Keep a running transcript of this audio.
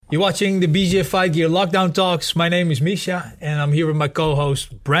You're watching the BJJ Fight Gear Lockdown Talks. My name is Misha, and I'm here with my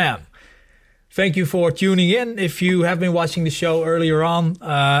co-host, Bram. Thank you for tuning in. If you have been watching the show earlier on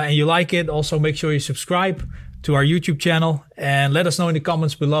and you like it, also make sure you subscribe to our YouTube channel and let us know in the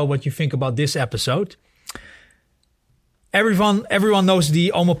comments below what you think about this episode. Everyone knows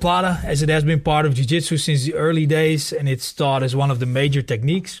the omoplata, as it has been part of jiu-jitsu since the early days, and it's taught as one of the major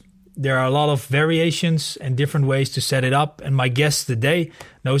techniques. There are a lot of variations and different ways to set it up, and my guest today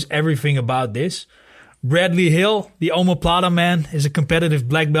knows everything about this. Bradley Hill, the omoplata man, is a competitive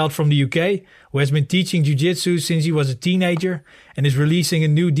black belt from the UK who has been teaching jiu-jitsu since he was a teenager and is releasing a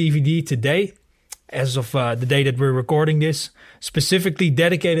new DVD today, as of the day that we're recording this, specifically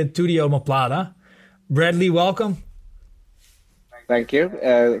dedicated to the omoplata. Bradley, welcome. Thank you.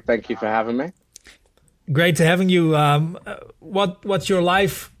 Thank you for having me. Great to having you. What's your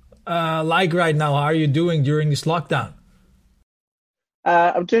life like right now? How are you doing during this lockdown?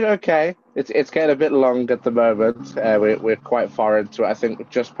 I'm doing okay. It's getting a bit long at the moment. We're quite far into it. I think we're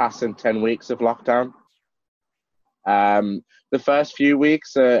just passing 10 weeks of lockdown. The first few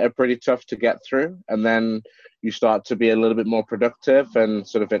weeks are pretty tough to get through, and then you start to be a little bit more productive and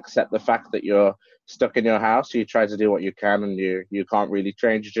sort of accept the fact that you're stuck in your house. You try to do what you can, and you can't really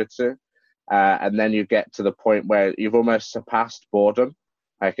train jiu-jitsu. And then you get to the point where you've almost surpassed boredom.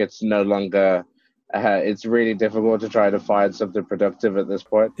 Like it's no longer... it's really difficult to try to find something productive at this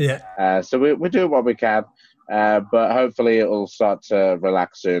point. Yeah. So we're doing what we can, but hopefully it will start to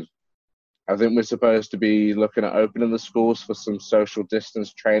relax soon. I think we're supposed to be looking at opening the schools for some social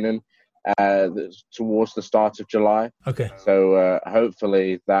distance training towards the start of July. Okay. So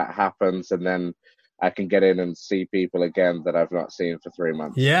hopefully that happens, and then I can get in and see people again that I've not seen for 3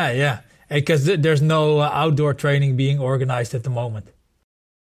 months. Yeah. Because there's no outdoor training being organized at the moment.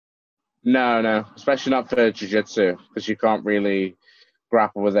 No, especially not for jiu-jitsu, because you can't really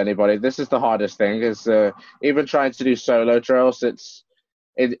grapple with anybody. This is the hardest thing, is even trying to do solo drills,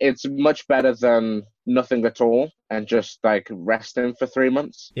 it's much better than nothing at all and just like resting for 3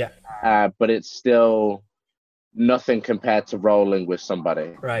 months. Yeah. But it's still nothing compared to rolling with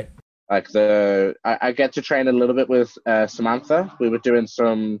somebody. Right. Like I get to train a little bit with Samantha. We were doing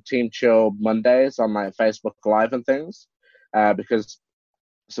some Team Chill Mondays on like Facebook Live and things, because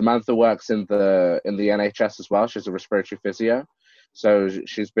Samantha works in the NHS as well. She's a respiratory physio, so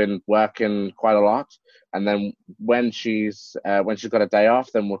she's been working quite a lot. And then when she's got a day off,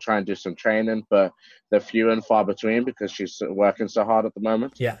 then we'll try and do some training. But they're few and far between because she's working so hard at the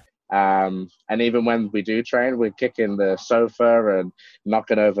moment. Yeah. And even when we do train, we're kicking the sofa and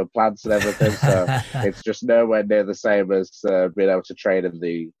knocking over plants and everything. So it's just nowhere near the same as being able to train in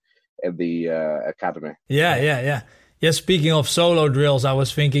the academy. Yeah. Yeah, speaking of solo drills, I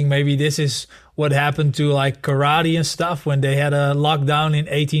was thinking maybe this is what happened to like karate and stuff when they had a lockdown in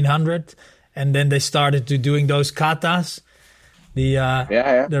 1800, and then they started to doing those katas,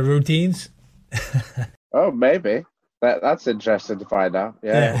 the routines. Oh, maybe that's interesting to find out.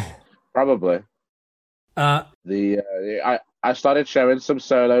 Yeah. Probably. I started showing some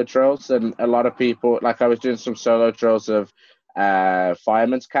solo drills, and a lot of people, like I was doing some solo drills of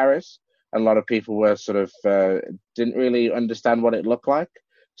fireman's carries. And a lot of people were sort of didn't really understand what it looked like.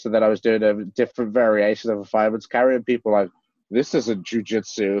 So that I was doing a different variation of a fireman's carry, and people were like, this isn't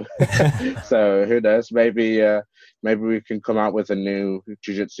jiu-jitsu. So who knows? Maybe we can come out with a new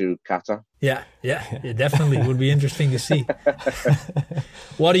jiu-jitsu kata. Yeah, definitely. It would be interesting to see.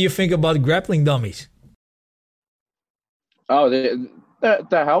 What do you think about grappling dummies? Oh,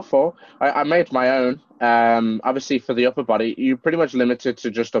 they're helpful. I made my own. Obviously, for the upper body, you're pretty much limited to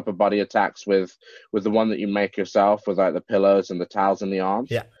just upper body attacks with the one that you make yourself, with like the pillows and the towels in the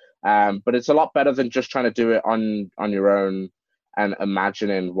arms. Yeah. But it's a lot better than just trying to do it on your own and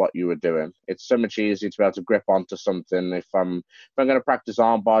imagining what you were doing. It's so much easier to be able to grip onto something. If I'm going to practice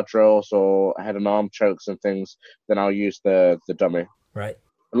arm bar drills or head and arm chokes and things, then I'll use the dummy. Right.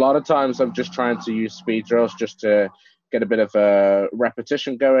 A lot of times I'm just trying to use speed drills just to get a bit of a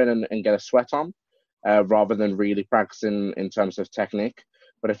repetition going and get a sweat on, rather than really practicing in terms of technique.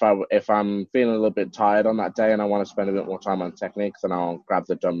 But if I'm feeling a little bit tired on that day and I want to spend a bit more time on technique, then I'll grab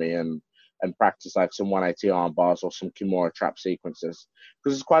the dummy and practice like some 180 arm bars or some Kimura trap sequences,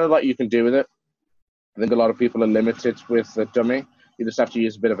 because there's quite a lot you can do with it. I think a lot of people are limited with the dummy. You just have to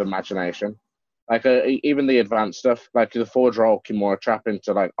use a bit of imagination. Like even the advanced stuff, like the forward roll Kimura trap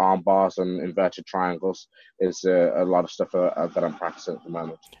into like arm bars and inverted triangles is a lot of stuff that I'm practicing at the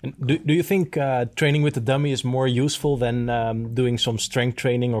moment. And do you think training with the dummy is more useful than doing some strength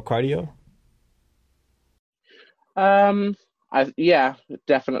training or cardio? Yeah,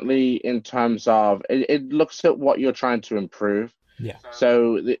 definitely. In terms of it looks at what you're trying to improve. Yeah.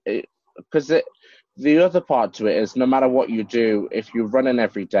 So, because the other part to it is no matter what you do, if you're running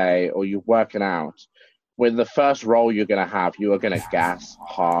every day or you're working out, with the first roll you're going to have, you are going to gas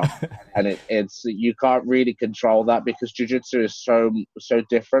hard, and it's you can't really control that because jiu-jitsu is so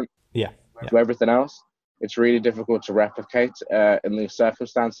different to everything else. It's really difficult to replicate in these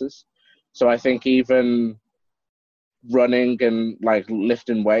circumstances. So I think even running and like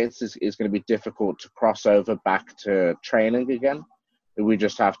lifting weights is going to be difficult to cross over back to training again. We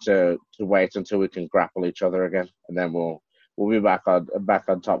just have to wait until we can grapple each other again, and then we'll be back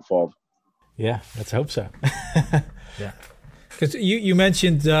on top form. Yeah, let's hope so. Yeah, because you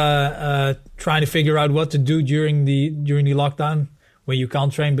mentioned trying to figure out what to do during the lockdown when you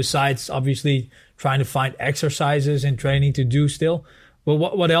can't train. Besides, obviously, trying to find exercises and training to do still. Well,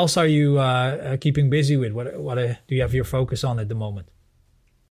 what else are you keeping busy with? What do you have your focus on at the moment?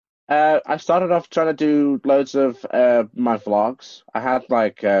 I started off trying to do loads of my vlogs. I had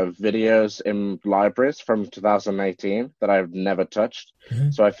like videos in libraries from 2018 that I've never touched.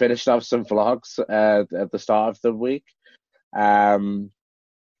 Mm-hmm. So I finished off some vlogs at the start of the week. I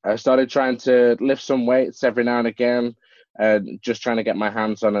started trying to lift some weights every now and again, just trying to get my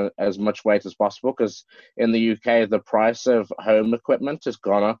hands on as much weight as possible, because in the UK, the price of home equipment has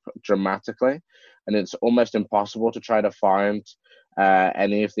gone up dramatically, and it's almost impossible to try to find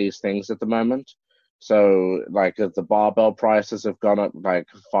any of these things at the moment. So like the barbell prices have gone up like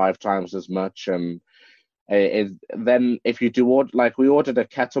 5 times as much, and then if you do order, like we ordered a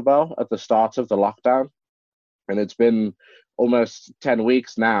kettlebell at the start of the lockdown, and it's been almost 10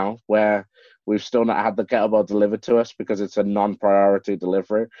 weeks now where we've still not had the kettlebell delivered to us because it's a non-priority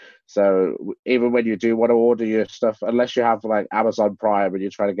delivery. So even when you do want to order your stuff, unless you have like Amazon Prime and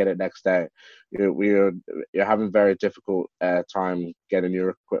you try to get it next day, you're having very difficult time getting your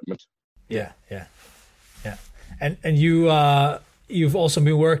equipment. Yeah. And you've also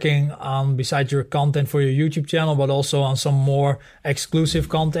been working on, besides your content for your YouTube channel, but also on some more exclusive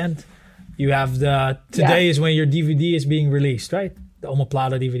content. You have today is when your DVD is being released, right? The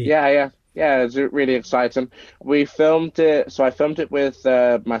Omoplata DVD. Yeah, it's really exciting. We filmed it. So I filmed it with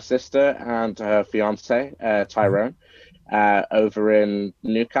my sister and her fiance, Tyrone, over in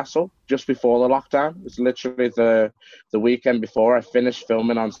Newcastle just before the lockdown. It was literally the weekend before. I finished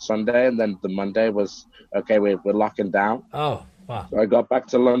filming on Sunday, and then the Monday was, okay, we're locking down. Oh, wow. So I got back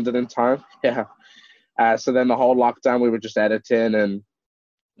to London in time. Yeah. So then the whole lockdown, we were just editing and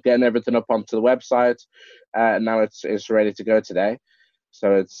getting everything up onto the website, and now it's ready to go today.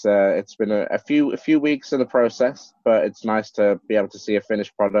 So it's been a few weeks in the process, but it's nice to be able to see a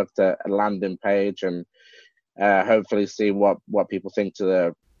finished product, a landing page, and hopefully see what people think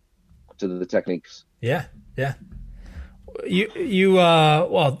to the techniques. Yeah. You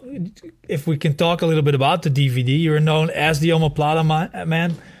well, if we can talk a little bit about the DVD, you're known as the Omoplata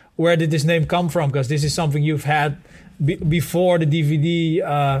Man. Where did this name come from? Because this is something you've had before the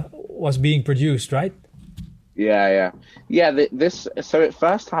DVD was being produced, right? Yeah. So it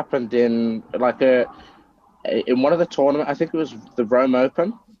first happened in in one of the tournaments. I think it was the Rome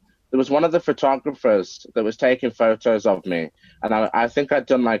Open. There was one of the photographers that was taking photos of me, and I think I'd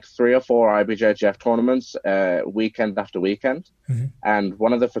done like 3 or 4 IBJJF tournaments weekend after weekend. Mm-hmm. And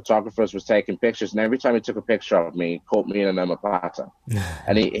one of the photographers was taking pictures, and every time he took a picture of me, he caught me in an omoplata.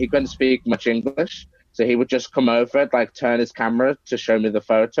 And he couldn't speak much English, so he would just come over, like turn his camera to show me the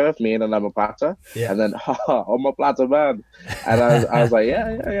photo of me in an omoplata, and then, omoplata man. And I was like,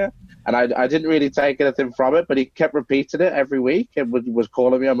 yeah. And I didn't really take anything from it, but he kept repeating it every week and was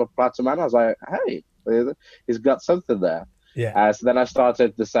calling me omoplata man. I was like, hey, he's got something there. Yeah. So then I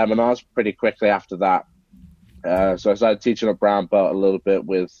started the seminars pretty quickly after that. So I started teaching at brown belt a little bit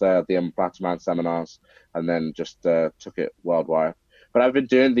with the omoplata man seminars, and then just took it worldwide. But I've been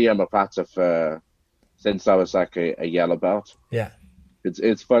doing the omoplata since I was like a yellow belt. Yeah.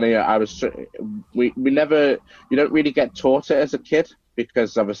 It's funny. You don't really get taught it as a kid,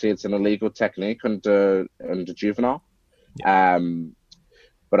 because obviously it's an illegal technique under juvenile. Yeah.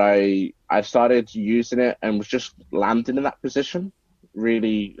 But I started using it and was just landing in that position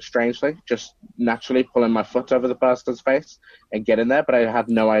really strangely, just naturally pulling my foot over the person's face and getting there, but I had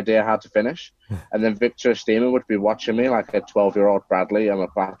no idea how to finish. And then Victor Steeman would be watching me like a 12-year-old Bradley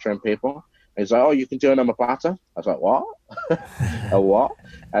omoplata people. And he's like, oh, you can do an omoplata? I was like, what? A what?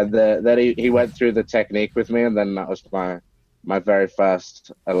 And then he went through the technique with me, and then that was my very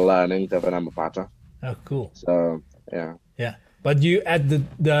first learning of an omoplata. Oh, cool. So, yeah. Yeah. But you, at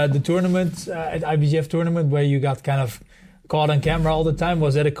the tournament, at IBJJF tournament, where you got kind of caught on camera all the time,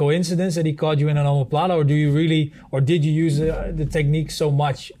 was that a coincidence that he caught you in an omoplata, or did you use the technique so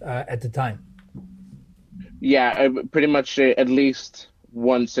much at the time? Yeah, pretty much at least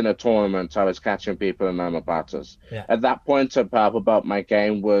once in a tournament, I was catching people in omoplatas. Yeah. At that point, about my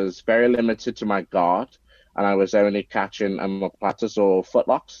game was very limited to my guard, and I was only catching omoplatas or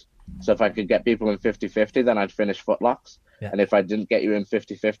footlocks. So if I could get people in 50-50, then I'd finish footlocks. Yeah. And if I didn't get you in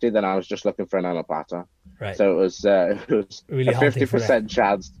 50-50, then I was just looking for an omoplata. Right. So it was really a 50%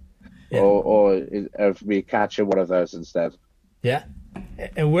 chance or of me catching one of those instead. Yeah.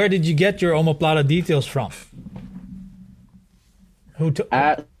 And where did you get your omoplata details from?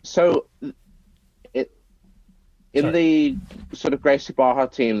 So in the sort of Gracie Barra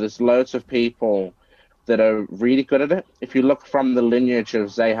team, there's loads of people that are really good at it. If you look from the lineage of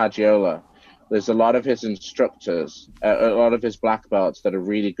Zé Hagiola, there's a lot of his instructors, a lot of his black belts that are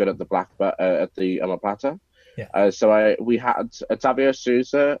really good at the at the omoplata. Yeah. So we had Otávio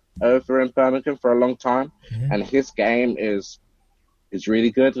Sousa over in Birmingham for a long time, and his game is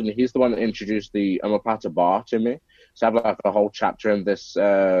really good, and he's the one that introduced the omoplata bar to me. So I have like a whole chapter in this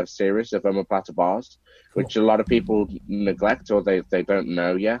series of omoplata bars, which a lot of people neglect or they don't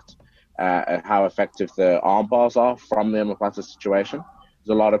know yet, how effective the arm bars are from the omoplata situation.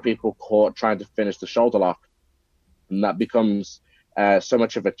 There's a lot of people caught trying to finish the shoulder lock, and that becomes so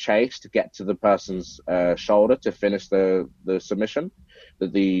much of a chase to get to the person's shoulder to finish the submission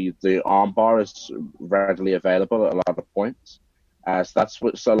that the arm bar is readily available at a lot of points. So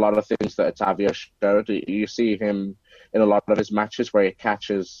that's a lot of things that Otávio showed. You see him in a lot of his matches where he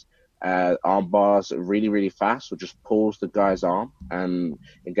catches arm bars really, really fast, or just pulls the guy's arm and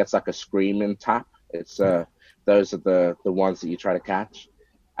it gets like a screaming tap. It's those are the ones that you try to catch.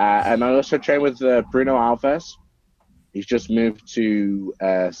 And I also train with Bruno Alves. He's just moved to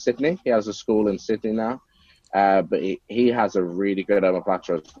Sydney. He has a school in Sydney now, but he has a really good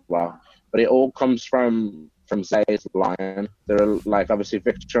omoplata as well. But it all comes from Zé's Lion. There are like obviously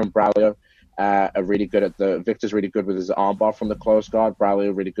Victor and Braulio are really good at Victor's really good with his armbar from the close guard.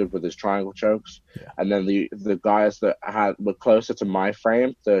 Braulio really good with his triangle chokes. Yeah. And then the guys that were closer to my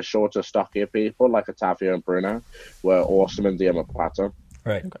frame, the shorter, stockier people like Otávio and Bruno, were awesome in the omoplata.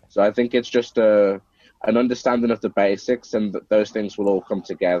 Right. Okay. So I think it's just an understanding of the basics, and those things will all come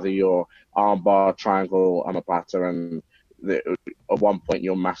together. Your armbar, triangle, omoplata, and at one point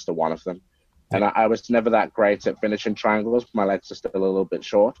you'll master one of them. And I was never that great at finishing triangles. My legs are still a little bit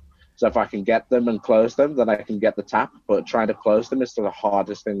short. So if I can get them and close them, then I can get the tap. But trying to close them is still the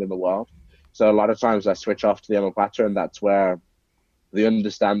hardest thing in the world. So a lot of times I switch off to the omoplata, and that's where the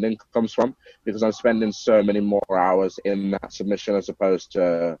understanding comes from, because I'm spending so many more hours in that submission as opposed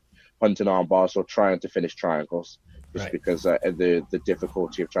to hunting arm bars or trying to finish triangles, just because the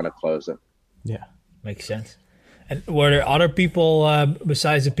difficulty of trying to close it. Yeah, makes sense. And were there other people,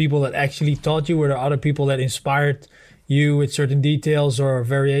 besides the people that actually taught you, were there other people that inspired you with certain details or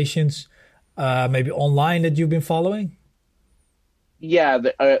variations, maybe online, that you've been following? Yeah,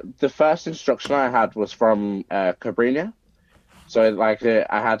 the first instruction I had was from Cobrinha. So like I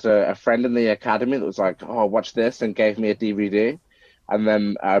had a friend in the academy that was like, oh, watch this, and gave me a DVD. And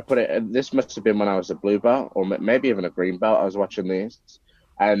then I put it, this must have been when I was a blue belt or maybe even a green belt. I was watching these.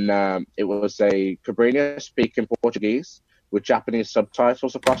 And it was a Cobrinha speaking Portuguese with Japanese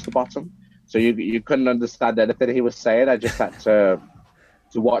subtitles across the bottom. So you couldn't understand anything he was saying. I just had to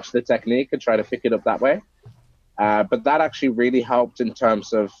watch the technique and try to pick it up that way. But that actually really helped in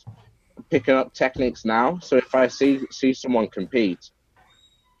terms of picking up techniques now. So if I see someone compete,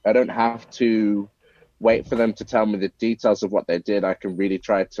 I don't have to wait for them to tell me the details of what they did. I can really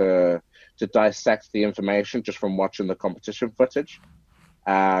try to dissect the information just from watching the competition footage.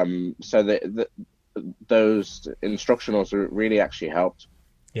 So those instructionals really actually helped.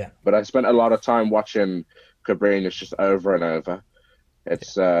 Yeah. But I spent a lot of time watching Cobrinha just over and over.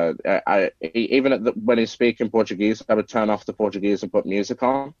 It's when he's speaking Portuguese, I would turn off the Portuguese and put music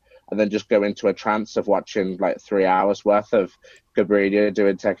on, and then just go into a trance of watching like 3 hours worth of Cobrinha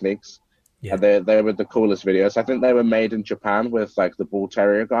doing techniques. Yeah. And they were the coolest videos. I think they were made in Japan with like the Bull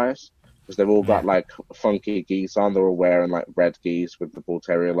Terrier guys, because they've all got like funky geese on. They're all wearing like red geese with the Bull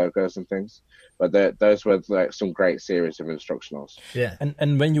Terrier logos and things. But those were like some great series of instructionals. Yeah.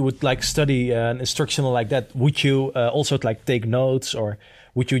 And when you would like study an instructional like that, would you also like take notes, or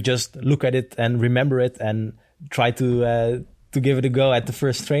would you just look at it and remember it and try to give it a go at the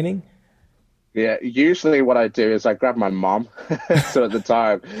first training? Yeah, usually what I do is I grab my mom. So at the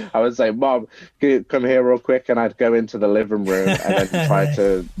time, I would say, Mom, come here real quick. And I'd go into the living room and then try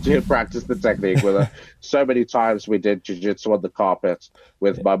to practice the technique with her. So many times we did jiu-jitsu on the carpet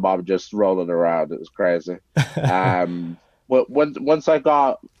with my mom just rolling around. It was crazy. Once I'd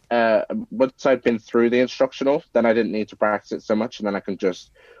been through the instructional, then I didn't need to practice it so much. And then I can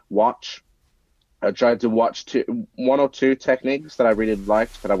just watch I tried to watch one or two techniques that I really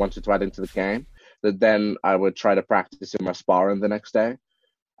liked that I wanted to add into the game. That then I would try to practice in my sparring the next day.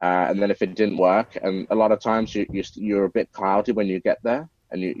 And then if it didn't work, and a lot of times you're a bit cloudy when you get there,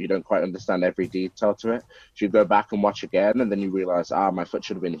 and you don't quite understand every detail to it. So you go back and watch again, and then you realize, my foot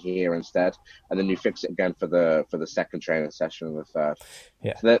should have been here instead, and then you fix it again for the second training session and the third.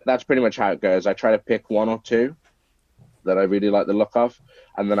 Yeah. So that's pretty much how it goes. I try to pick one or two that I really like the look of,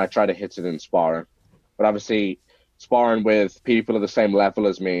 and then I try to hit it in sparring. But obviously, sparring with people at the same level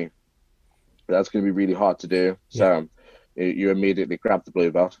as me, that's going to be really hard to do. So you immediately grab the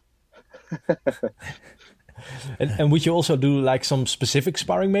blue belt. And would you also do like some specific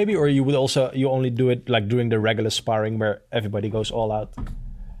sparring maybe, or you only do it like during the regular sparring where everybody goes all out?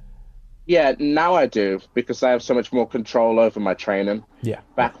 Yeah, now I do, because I have so much more control over my training. Yeah.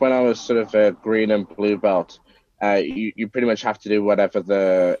 Back when I was sort of a green and blue belt, you pretty much have to do whatever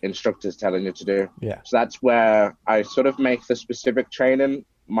the instructor's telling you to do. Yeah. So that's where I sort of make the specific training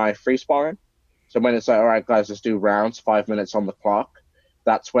my free sparring. So when it's like, all right, guys, let's do rounds, 5 minutes on the clock.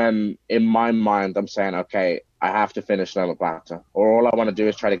 That's when, in my mind, I'm saying, okay, I have to finish an omoplata, or all I want to do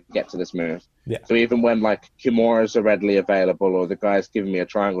is try to get to this move. Yeah. So even when like Kimuras are readily available, or the guy's giving me a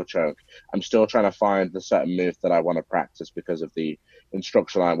triangle choke, I'm still trying to find the certain move that I want to practice because of the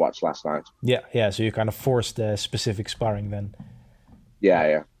instruction I watched last night. Yeah. So you kind of force the specific sparring then.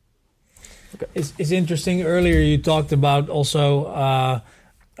 Yeah. It's interesting. Earlier you talked about also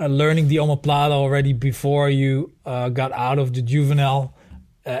learning the omoplata already before you got out of the juvenile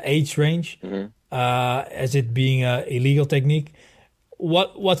age range, as it being an illegal technique.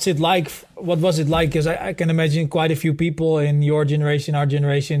 What's it like? What was it like? Because I can imagine quite a few people in your generation, our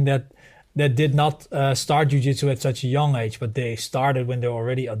generation, that did not start jiu-jitsu at such a young age, but they started when they were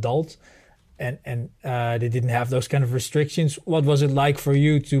already adult, and they didn't have those kind of restrictions. What was it like for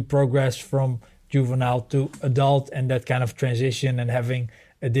you to progress from juvenile to adult, and that kind of transition, and having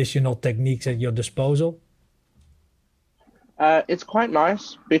additional techniques at your disposal? It's quite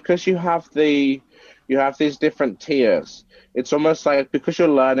nice because you have these different tiers. It's almost like, because you're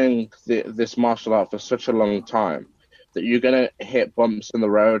learning this martial art for such a long time, that you're going to hit bumps in the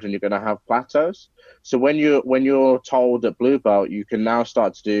road and you're going to have plateaus. So when you're told at blue belt, you can now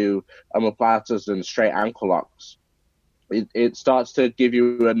start to do omoplatas and straight ankle locks. It starts to give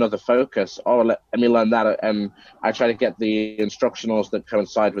you another focus. Oh, let me learn that, and I try to get the instructionals that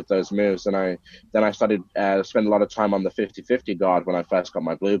coincide with those moves. And I started to spend a lot of time on the 50-50 guard when I first got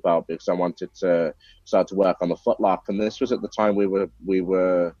my blue belt, because I wanted to start to work on the footlock. And this was at the time we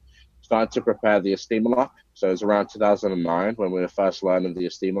were starting to prepare the Estima lock. So it was around 2009 when we were first learning the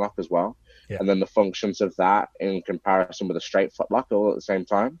Estima lock as well. Yeah. And then the functions of that in comparison with a straight footlock all at the same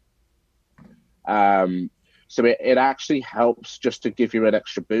time. So it actually helps just to give you an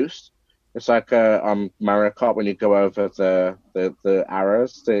extra boost. It's like on Mario Kart when you go over the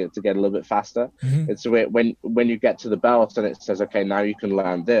arrows to get a little bit faster. Mm-hmm. It's when you get to the belt and it says, okay, now you can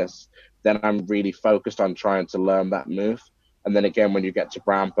learn this, then I'm really focused on trying to learn that move. And then again, when you get to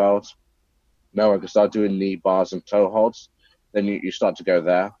brown belt, no, I can start doing knee bars and toe holds. Then you start to go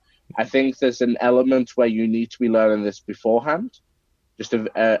there. I think there's an element where you need to be learning this beforehand. Just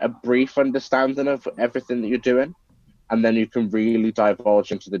a brief understanding of everything that you're doing, and then you can really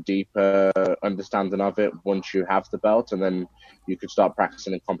divulge into the deeper understanding of it once you have the belt, and then you can start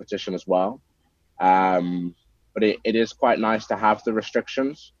practicing in competition as well. But it is quite nice to have the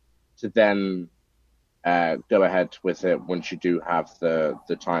restrictions to then go ahead with it once you do have the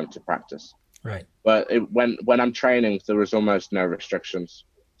time to practice. Right. But when I'm training, there is almost no restrictions.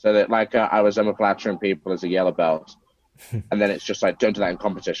 So that I was omoplata people as a yellow belt. And then it's just like, don't do that in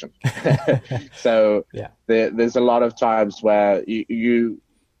competition. So yeah. There's a lot of times where you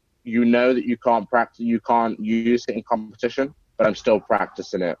know that you can't practice, you can't use it in competition, but I'm still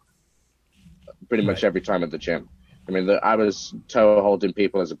practicing it pretty much every time at the gym. I mean, I was toe holding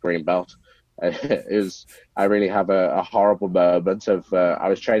people as a green belt. I really have a horrible moment of I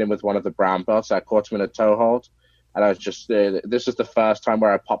was training with one of the brown belts. I caught him in a toe hold, and I was just this is the first time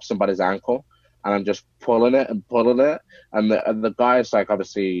where I popped somebody's ankle. And I'm just pulling it, and the guy's like,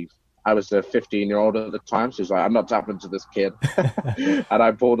 obviously, I was a 15-year-old at the time, so he's like, I'm not tapping to this kid. And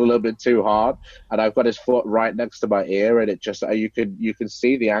I pulled a little bit too hard, and I've got his foot right next to my ear, and it just you can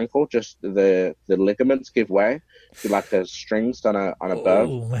see the ankle, just the ligaments give way, like there's strings on a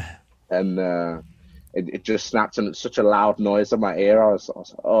bow, and it just snapped, and it's such a loud noise in my ear. I was like,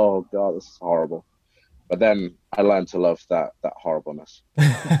 oh god, this is horrible. But then I learned to love that horribleness.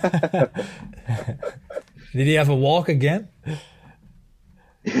 Did he have a walk again?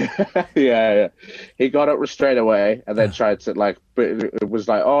 Yeah. He got up straight away and then tried to like, but it was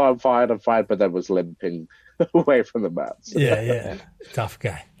like, oh, I'm fine, but then was limping away from the mats. Yeah. Tough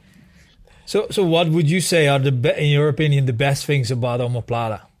guy. So what would you say are in your opinion, the best things about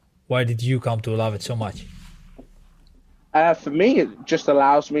omoplata? Why did you come to love it so much? For me, it just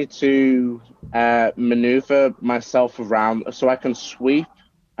allows me to maneuver myself around, so I can sweep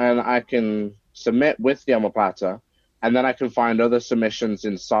and I can submit with the omoplata, and then I can find other submissions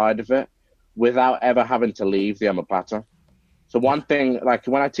inside of it without ever having to leave the omoplata. So one thing, like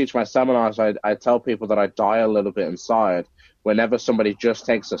when I teach my seminars, I tell people that I die a little bit inside whenever somebody just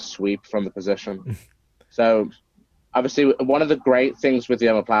takes a sweep from the position. So obviously, one of the great things with the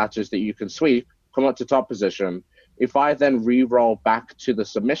omoplata is that you can sweep, come up to top position. If I then re-roll back to the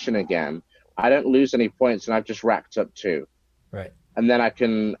submission again, I don't lose any points, and I've just racked up 2. Right. And then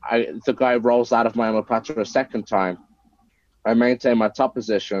the guy rolls out of my omoplata a second time. I maintain my top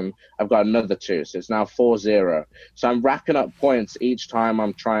position. I've got another 2, so it's now 4-0. So I'm racking up points each time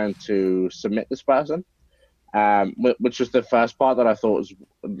I'm trying to submit this person, which was the first part that I thought was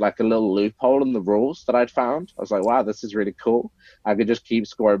like a little loophole in the rules that I'd found. I was like, wow, this is really cool. I could just keep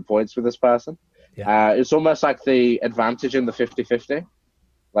scoring points with this person. Yeah. It's almost like the advantage in the 50-50.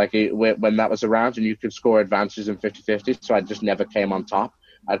 Like when that was around and you could score advantages in 50-50, so I just never came on top.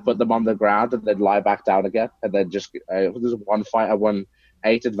 I'd put them on the ground and they'd lie back down again. And then just, there's one fight I won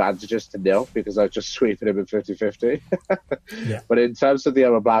 8 advantages to 0 because I was just sweeping him in 50-50. Yeah. But in terms of the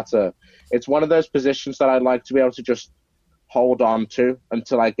omoplata, it's one of those positions that I like to be able to just hold on to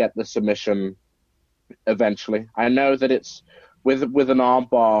until I get the submission eventually. I know that it's with an arm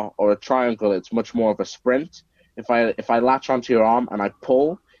bar or a triangle, it's much more of a sprint. If I latch onto your arm and I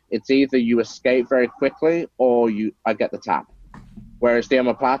pull, it's either you escape very quickly or I get the tap. Whereas the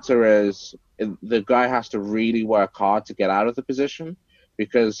omoplata is, the guy has to really work hard to get out of the position,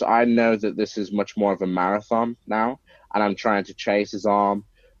 because I know that this is much more of a marathon now, and I'm trying to chase his arm.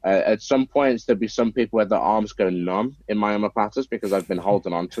 At some points, there'll be some people where their arms go numb in my omoplatas because I've been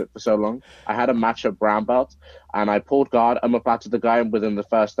holding on to it for so long. I had a match at brown belt, and I pulled guard, omoplata the guy within the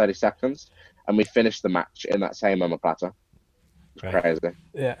first 30 seconds, and we finished the match in that same omoplata. It's crazy.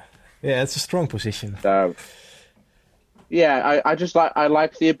 Yeah, it's a strong position. So, yeah, I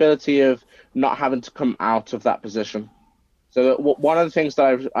like the ability of not having to come out of that position. So one of the things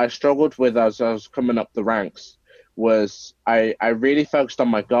that I struggled with as I was coming up the ranks was I really focused on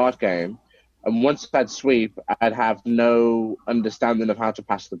my guard game, and once I'd sweep, I'd have no understanding of how to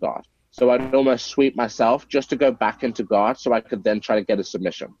pass the guard. So I'd almost sweep myself just to go back into guard so I could then try to get a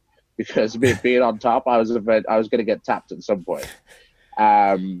submission. Because being on top, I was going to get tapped at some point.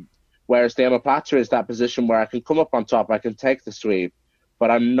 Whereas the omoplata is that position where I can come up on top, I can take the sweep, but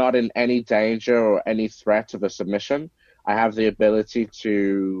I'm not in any danger or any threat of a submission. I have the ability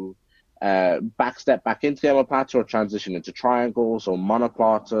to backstep back into the omoplata or transition into triangles or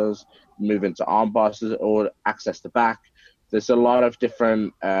monoplatas, move into arm bars or access the back. There's a lot of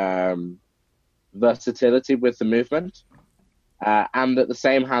different versatility with the movement. And at the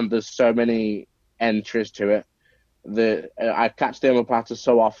same hand, there's so many entries to it. I catch the omoplata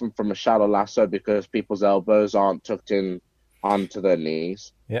so often from a shallow lasso because people's elbows aren't tucked in onto their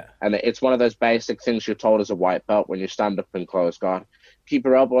knees. Yeah. And it's one of those basic things you're told as a white belt when you stand up in close guard. Keep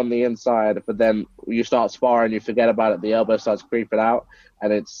your elbow on the inside, but then you start sparring, you forget about it, the elbow starts creeping out,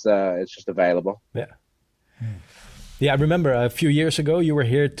 and it's just available. Yeah. Yeah, I remember a few years ago you were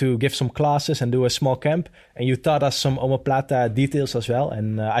here to give some classes and do a small camp, and you taught us some omoplata details as well,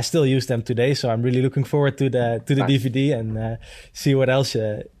 and I still use them today. So I'm really looking forward to the nice. DVD and see what else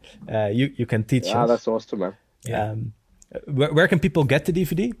you can teach us. That's awesome, man. Yeah. Where can people get the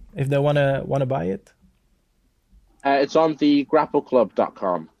DVD if they wanna buy it? It's on the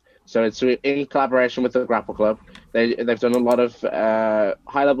grappleclub.com. So it's in collaboration with the Grapple Club. They've done a lot of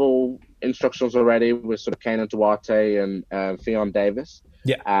high-level instructionals already with sort of Kanan Duarte and Fionn Davis.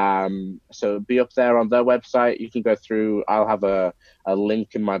 Yeah. So be up there on their website. You can go through. I'll have a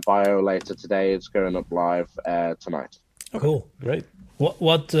link in my bio later today. It's going up live tonight. Cool. Great.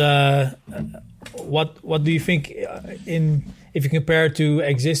 What do you think if you compare it to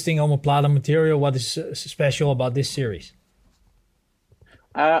existing omoplata material? What is special about this series?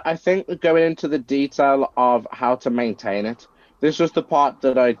 I think going into the detail of how to maintain it. This was the part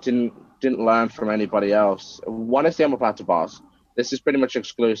that I didn't learn from anybody else. One is the omoplata bars. This is pretty much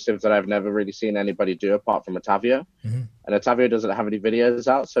exclusive that I've never really seen anybody do apart from Ottavio. Mm-hmm. And Ottavio doesn't have any videos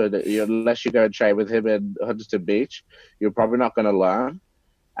out, so that unless you go and train with him in Huntington Beach, you're probably not going to learn.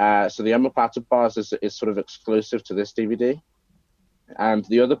 So the omoplata bars is sort of exclusive to this DVD. And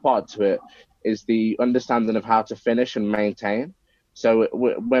the other part to it is the understanding of how to finish and maintain. So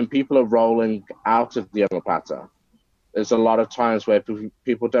when people are rolling out of the omoplata, there's a lot of times where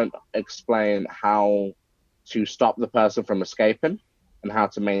people don't explain how to stop the person from escaping and how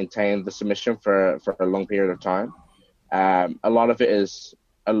to maintain the submission for a long period of time. A lot of it is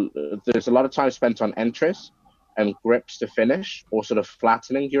there's a lot of time spent on entries and grips to finish, or sort of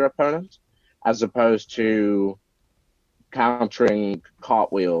flattening your opponent, as opposed to countering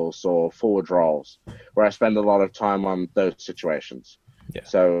cartwheels or forward rolls, where I spend a lot of time on those situations. Yeah.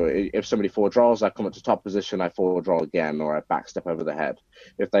 So if somebody forward rolls, I come up to top position, I forward roll again, or I backstep over the head.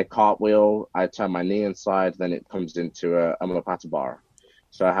 If they cartwheel, I turn my knee inside, then it comes into a omoplata bar.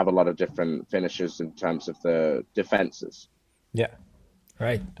 So I have a lot of different finishes in terms of the defenses. Yeah.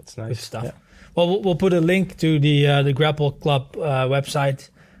 Right. That's nice. Good stuff. Yeah. Well, we'll put a link to the Grapple Club website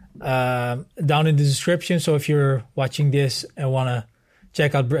down in the description. So if you're watching this and want to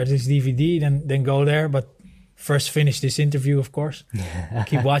check out Bradley's DVD, then go there. But first finish this interview, of course.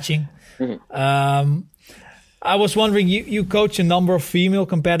 Keep watching. I was wondering, you coach a number of female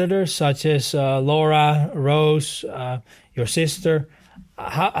competitors, such as Laura, Rose, your sister.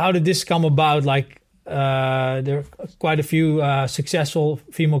 How did this come about? Like, there are quite a few successful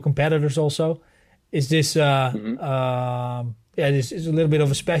female competitors also. Is this this is a little bit of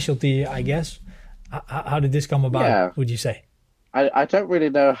a specialty, I guess. How did this come about, would you say? I don't really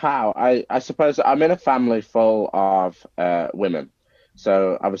know how. I suppose I'm in a family full of women.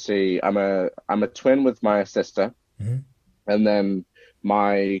 So obviously I'm a twin with my sister. And then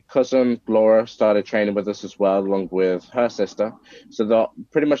my cousin Laura started training with us as well, along with her sister. So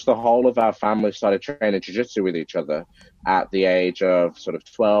pretty much the whole of our family started training jiu-jitsu with each other at the age of sort of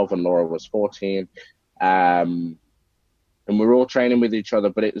 12, and Laura was 14. And we were all training with each other,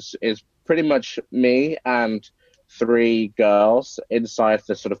 but it's pretty much me and 3 girls inside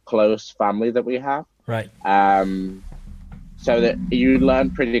the sort of close family that we have. Right. So that you learn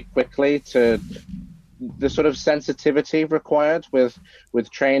pretty quickly to the sort of sensitivity required with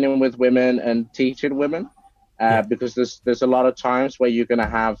training with women and teaching women, because there's a lot of times where you're going to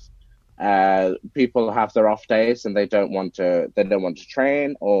have people have their off days and they don't want to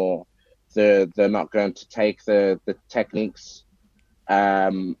train, or they're not going to take the techniques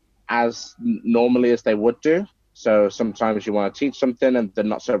as normally as they would do. So sometimes you want to teach something and they're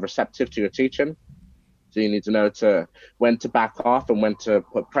not so receptive to your teaching. So you need to know when to back off and when to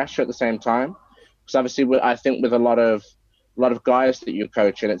put pressure at the same time. Because obviously, I think with a lot of guys that you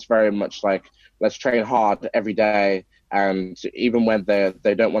coach, and it's very much like, let's train hard every day, and even when they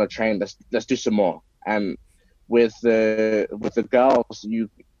don't want to train, let's do some more. And with the girls,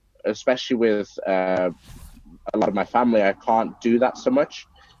 especially with a lot of my family, I can't do that so much,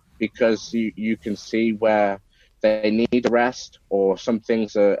 because you can see where they need a rest, or some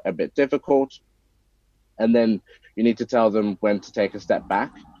things are a bit difficult, and then you need to tell them when to take a step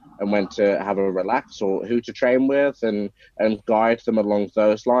back and when to have a relax, or who to train with, and guide them along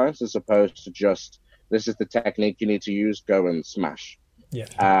those lines, as opposed to just, this is the technique you need to use, go and smash. Yeah.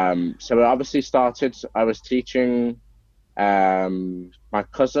 So it obviously started, I was teaching my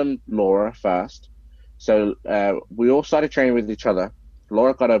cousin Laura first. So we all started training with each other.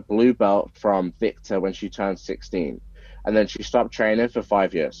 Laura got a blue belt from Victor when she turned 16. And then she stopped training for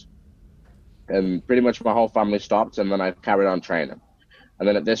 5 years. And pretty much my whole family stopped, and then I carried on training. And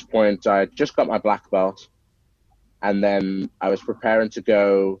then at this point, I just got my black belt. And then I was preparing to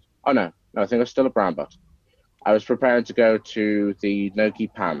go, I think I was still a brown belt. I was preparing to go to the Nogi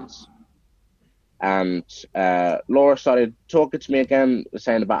Pans. And Laura started talking to me again,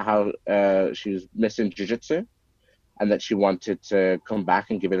 saying about how she was missing jiu-jitsu and that she wanted to come back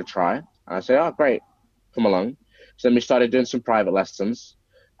and give it a try. And I said, oh, great, come along. So then we started doing some private lessons.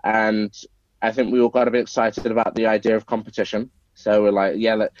 And I think we all got a bit excited about the idea of competition. So we're like,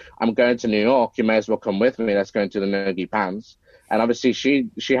 I'm going to New York. You may as well come with me. Let's go into the Nogi Pans. And obviously she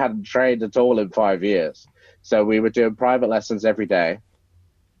hadn't trained at all in 5 years. So we were doing private lessons every day.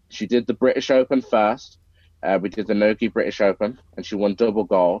 She did the British Open first. We did the Nogi British Open, and she won double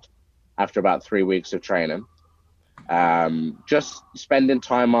gold after about 3 weeks of training. Just spending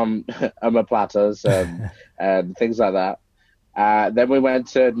time on omoplatas and things like that. Then we went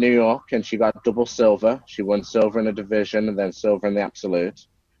to New York, and she got double silver. She won silver in the division and then silver in the absolute.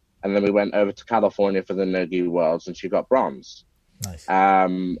 And then we went over to California for the Nogi Worlds, and she got bronze. Nice.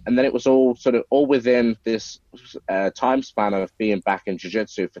 And then it was all within this time span of being back in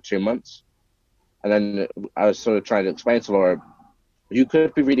jiu-jitsu for 2 months. And then I was sort of trying to explain to Laura, you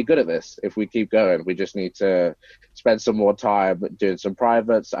could be really good at this if we keep going. We just need to spend some more time doing some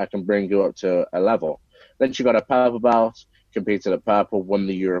privates. I can bring you up to a level. Then she got a purple belt, competed at purple, won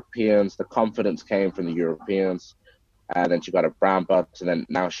the Europeans. The confidence came from the Europeans. and then she got a brown belt, and then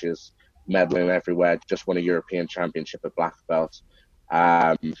now she's medaling everywhere. Just won a European Championship at black belt.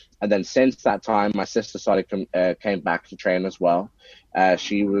 And then since that time, my sister came back to train as well.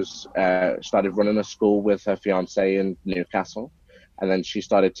 She started running a school with her fiance in Newcastle, and then she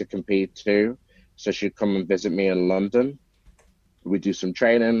started to compete too. So she'd come and visit me in London. We do some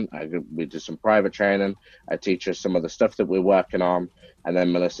training. We do some private training. I teach her some of the stuff that we're working on, and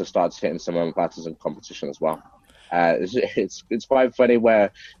then Melissa starts hitting some omoplatas in competition as well. It's quite funny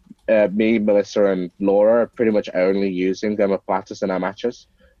where me, Melissa, and Laura are pretty much only using omoplatas in our matches.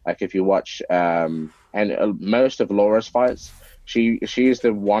 Like if you watch most of Laura's fights, she's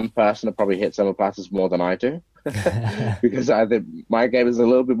the one person that probably hits omoplatas more than I do. Because I think my game is a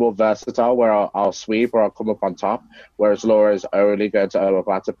little bit more versatile, where I'll sweep or I'll come up on top, whereas Laura's only going to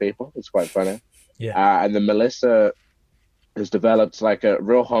omoplata people. It's quite funny. Yeah. And then Melissa has developed like a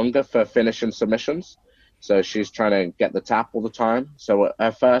real hunger for finishing submissions. So she's trying to get the tap all the time. So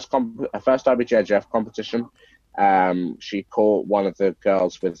her first IBJJF competition, she caught one of the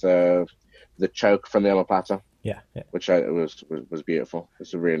girls with the choke from the omoplata. Yeah. Which was beautiful.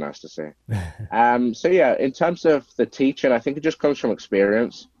 It's really nice to see. So yeah, in terms of the teaching, I think it just comes from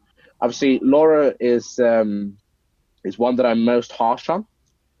experience. Obviously, Laura is one that I'm most harsh on,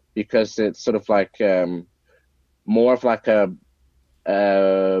 because it's sort of like more of like a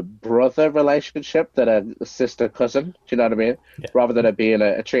brother relationship than a sister cousin. Do you know what I mean? Yeah. Rather than it being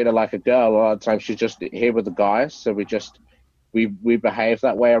a treat her like a girl, a lot of times she's just here with the guys. So we behave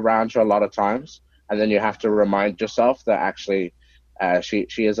that way around her a lot of times. And then you have to remind yourself that actually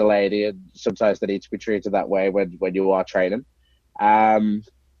she is a lady, and sometimes they need to be treated that way when you are training. So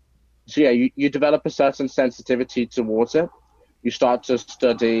yeah, you develop a certain sensitivity towards it. You start to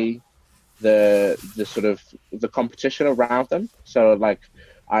study the sort of the competition around them. So like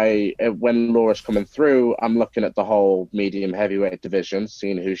when Laura's coming through, I'm looking at the whole medium heavyweight division,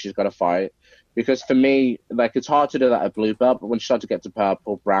 seeing who she's got to fight. Because for me, like, it's hard to do that at blue belt, but when you start to get to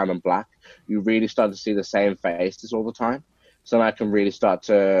purple, brown, and black, you really start to see the same faces all the time. So I can really start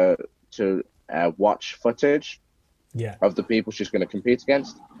to watch footage of the people she's going to compete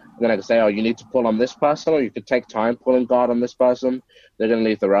against. And then I can say, oh, you need to pull on this person, or you could take time pulling guard on this person. They're going to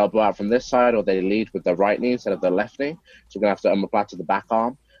leave their elbow out from this side, or they lead with their right knee instead of their left knee. So you're going to have to omoplata the back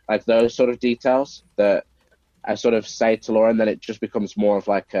arm. Like those sort of details that I sort of say to Laura, and then it just becomes more of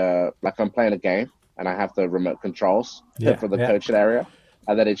like I'm playing a game and I have the remote controls for the coaching area.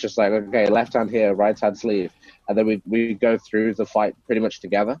 And then it's just like, okay, left hand here, right hand sleeve. And then we go through the fight pretty much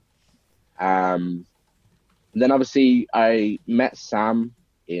together. Then obviously I met Sam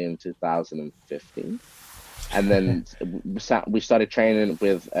in 2015. And then we started training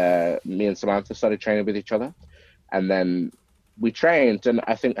with, me and Samantha started training with each other. And then we trained, and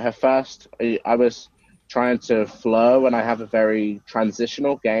I think I was trying to flow, and I have a very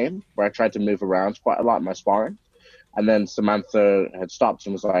transitional game where I tried to move around quite a lot in my sparring. And then Samantha had stopped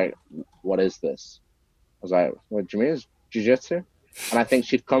and was like, what is this? I was like, what do you mean? It's jiu-jitsu? And I think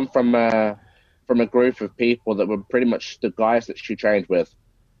she'd come from a group of people that were pretty much the guys that she trained with,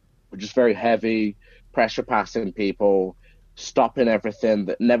 were just very heavy, pressure passing people, stopping everything,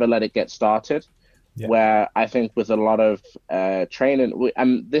 that never let it get started. Yeah. Where I think with a lot of training,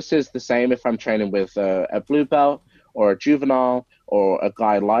 and this is the same if I'm training with a blue belt or a juvenile or a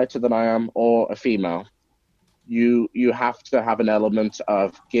guy lighter than I am or a female, you have to have an element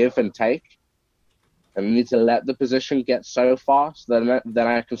of give and take, and you need to let the position get so far so then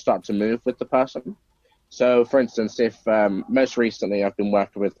I can start to move with the person. So, for instance, if most recently I've been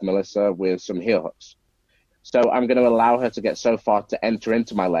working with Melissa with some heel hooks, so I'm going to allow her to get so far to enter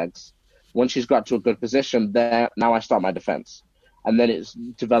into my legs. Once she's got to a good position, now I start my defense. And then it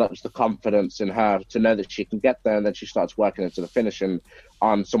develops the confidence in her to know that she can get there, and then she starts working into the finishing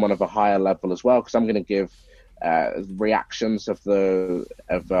on someone of a higher level as well, because I'm going to give reactions of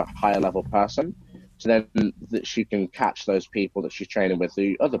a higher level person, so then that she can catch those people that she's training with,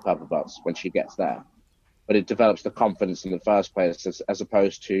 the other purple belts, when she gets there. But it develops the confidence in the first place as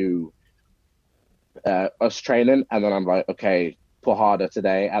opposed to us training, and then I'm like, okay, pull harder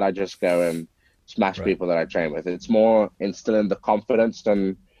today, and I just go and smash people that I train with. It's more instilling the confidence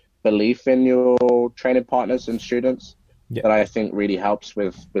and belief in your training partners and students that I think really helps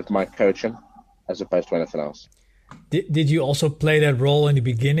with my coaching as opposed to anything else. Did you also play that role in the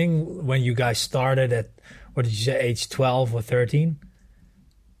beginning when you guys started at, what did you say, age 12 or 13?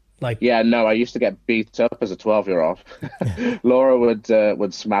 Yeah, no, I used to get beat up as a 12-year-old. Laura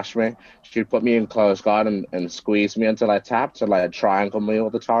would smash me. She'd put me in close guard and squeeze me until I tapped, and like triangle me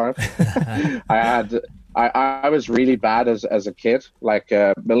all the time. I was really bad as a kid. Like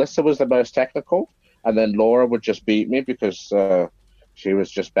Melissa was the most technical, and then Laura would just beat me because she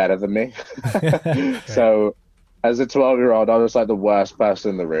was just better than me. So as a 12-year-old, I was like the worst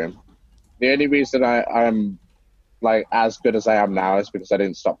person in the room. The only reason I'm like as good as I am now is because I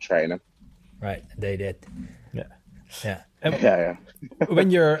didn't stop training. Right, they did. Yeah. Yeah. Yeah. When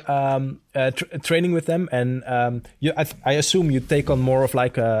you're training with them, and I assume you take on more of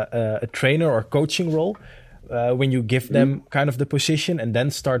like a trainer or coaching role when you give them kind of the position and then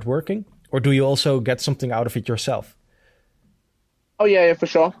start working, or do you also get something out of it yourself? Oh yeah, for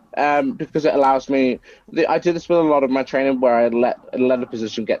sure. Because it allows me. I do this with a lot of my training where I let a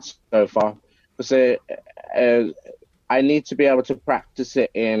position get so far because I need to be able to practice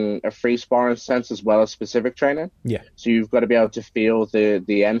it in a free sparring sense as well as specific training. Yeah. So you've got to be able to feel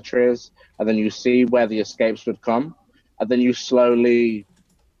the entries, and then you see where the escapes would come, and then you slowly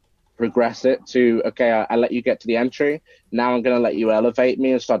progress it to, okay, I let you get to the entry. Now I'm going to let you elevate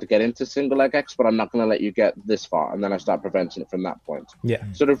me and start to get into single leg X, but I'm not going to let you get this far. And then I start preventing it from that point. Yeah.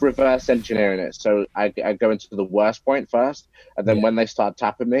 Sort of reverse engineering it. So I go into the worst point first. And then when they start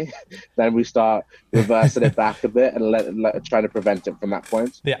tapping me, then we start reversing it back a bit and try to prevent it from that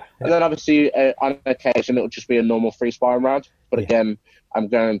point. Yeah. And then obviously on occasion, it will just be a normal free sparring round. But again, I'm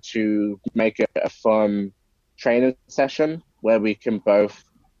going to make it a fun training session where we can both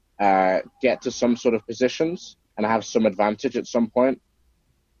get to some sort of positions and have some advantage at some point,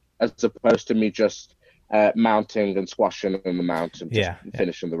 as opposed to me just mounting and squashing in the mount and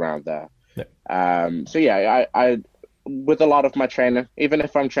finishing the round there. Yeah. So yeah, I with a lot of my training, even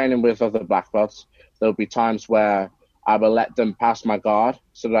if I'm training with other black belts, there'll be times where I will let them pass my guard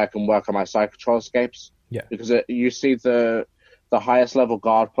so that I can work on my side control escapes. Yeah. Because you see the highest level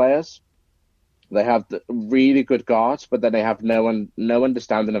guard players, they have really good guards, but then they have no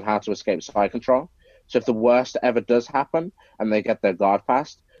understanding of how to escape side control. So if the worst ever does happen and they get their guard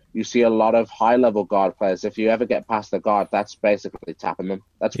passed, you see a lot of high-level guard players. If you ever get past the guard, that's basically tapping them.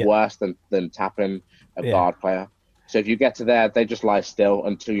 That's worse than tapping a guard player. So if you get to there, they just lie still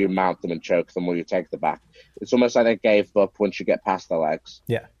until you mount them and choke them or you take the back. It's almost like they gave up once you get past their legs.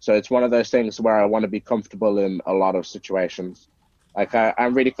 Yeah. So it's one of those things where I want to be comfortable in a lot of situations. Like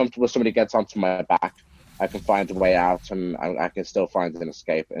I'm really comfortable if somebody gets onto my back, I can find a way out and I can still find an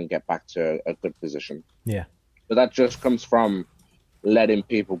escape and get back to a good position. Yeah. But that just comes from letting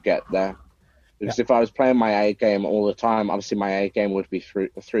people get there. Because if I was playing my A game all the time, obviously my A game would be through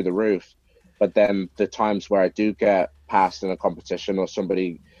the roof. But then the times where I do get past in a competition or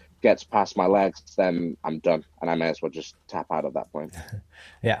somebody gets past my legs, then I'm done. And I may as well just tap out at that point.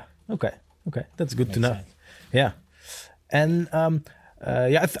 Yeah. Okay. That's good to know. Sense. Yeah. And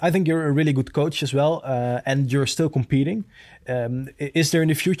I think you're a really good coach as well, and you're still competing. Is there in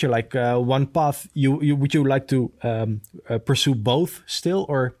the future like one path would you like to pursue both still,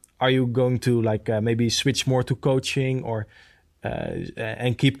 or are you going to like maybe switch more to coaching, or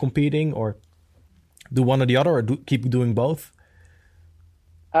and keep competing, or do one or the other, or keep doing both?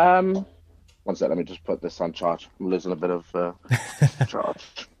 One sec, let me just put this on charge. I'm losing a bit of charge.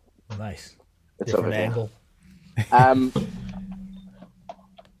 Nice. It's different over angle.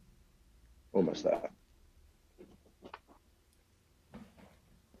 Almost there.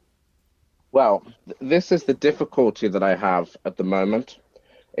 Well, this is the difficulty that I have at the moment,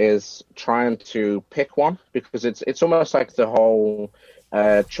 is trying to pick one, because it's almost like the whole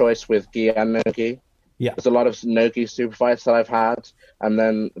choice with gi and no gi. Yeah. There's a lot of no gi super fights that I've had, and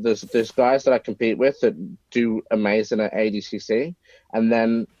then there's guys that I compete with that do amazing at ADCC, and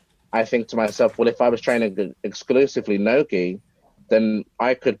then I think to myself, well, if I was training exclusively no gi, then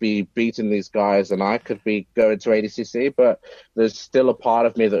I could be beating these guys and I could be going to ADCC, but there's still a part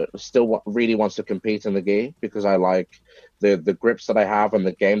of me that still really wants to compete in the gi because I like the grips that I have and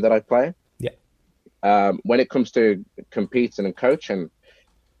the game that I play. Yeah. When it comes to competing and coaching,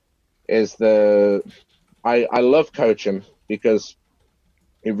 I love coaching because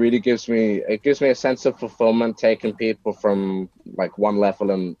it really gives me a sense of fulfillment, taking people from like one level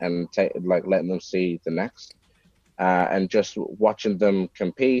and letting them see the next, and just watching them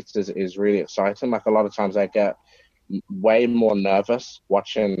compete is really exciting. Like a lot of times I get way more nervous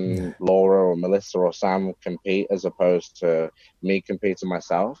watching Laura or Melissa or Sam compete as opposed to me competing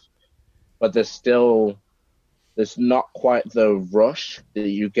myself. But there's not quite the rush that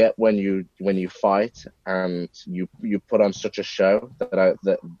you get when you fight and you put on such a show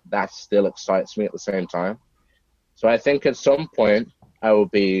that still excites me at the same time. So I think at some point I will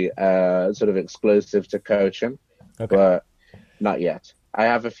be sort of exclusive to coaching, but not yet. I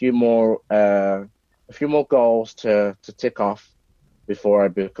have a few more goals to tick off before I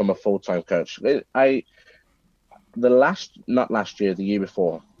become a full-time coach. The year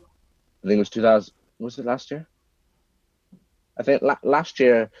before, I think it was was it last year? I think last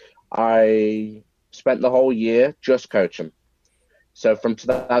year I spent the whole year just coaching. So from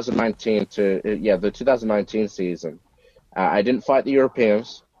 2019 to the 2019 season, I didn't fight the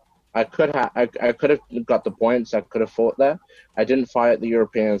Europeans. I could have got the points. I could have fought there. I didn't fight the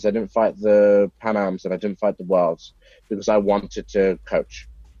Europeans. I didn't fight the Pan Ams, and I didn't fight the Worlds because I wanted to coach.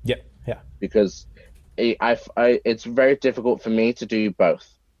 Yeah, yeah. Because it's very difficult for me to do both.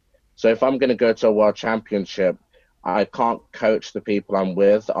 So if I'm going to go to a World Championship, I can't coach the people I'm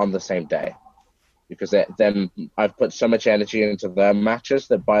with on the same day, because then I've put so much energy into their matches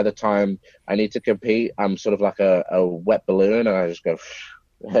that by the time I need to compete, I'm sort of like a wet balloon, and I just go,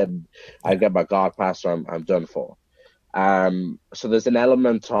 and I get my guard pass, so I'm done for. So there's an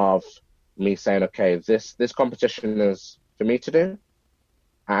element of me saying, okay, this competition is for me to do,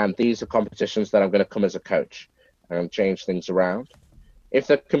 and these are competitions that I'm going to come as a coach and change things around. If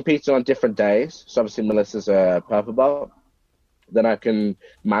they're competing on different days, so obviously Melissa's a purple belt, then I can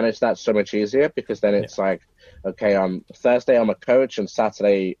manage that so much easier, because then it's like, okay, on Thursday I'm a coach and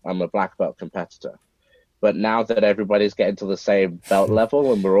Saturday I'm a black belt competitor. But now that everybody's getting to the same belt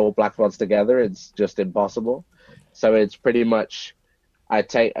level and we're all black belts together, it's just impossible. So it's pretty much,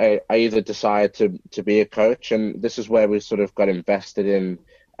 I either decide to be a coach, and this is where we sort of got invested in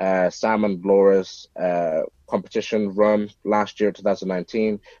Sam and Laura's competition run last year,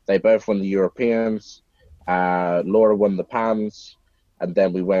 2019. They both won the Europeans. Laura won the Pans, and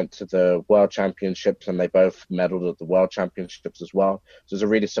then we went to the World Championships, and they both medaled at the World Championships as well. So it was a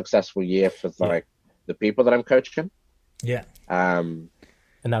really successful year for the people that I'm coaching. Yeah. And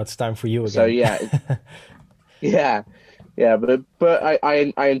now it's time for you again. So yeah, but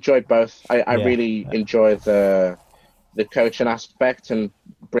I enjoy both. I really enjoy the coaching aspect and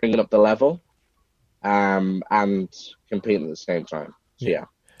bringing up the level, and competing at the same time. So yeah.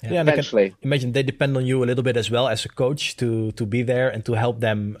 Yeah, and eventually, I can imagine they depend on you a little bit as well as a coach to be there and to help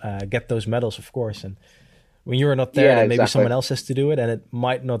them get those medals, of course. And when you're not there, then maybe someone else has to do it, and it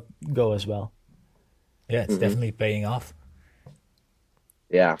might not go as well. Yeah, it's definitely paying off.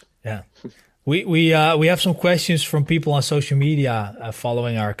 Yeah. Yeah. We have some questions from people on social media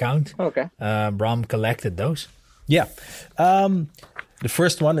following our account. Okay. Bram collected those. Yeah. The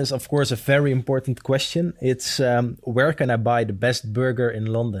first one is, of course, a very important question. It's where can I buy the best burger in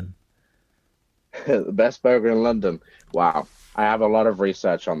London? The best burger in London. Wow. I have a lot of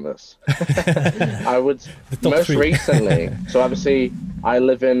research on this. I would most recently. So obviously I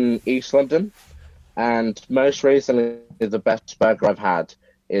live in East London, and most recently the best burger I've had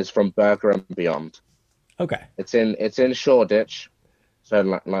is from Burger and Beyond. Okay. It's in Shoreditch, so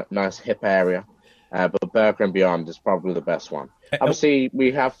like nice hip area. But Burger and Beyond is probably the best one. Obviously,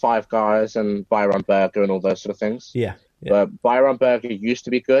 we have Five Guys and Byron Burger and all those sort of things. Yeah. But Byron Burger used to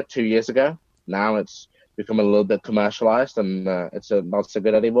be good 2 years ago. Now it's become a little bit commercialized, and it's not so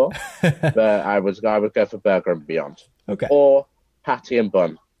good anymore. But I would go for Burger and Beyond. Okay. Or Patty and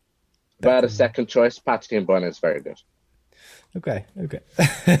Bun. If I had a second choice, Patty and Bun is very good. Okay.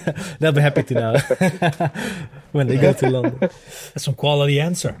 They'll be happy to know when they go to London. That's some quality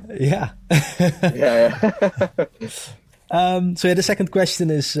answer. Yeah. So the second question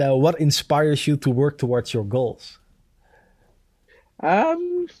is, what inspires you to work towards your goals? I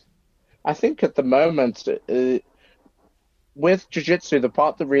think at the moment, with Jiu-Jitsu, the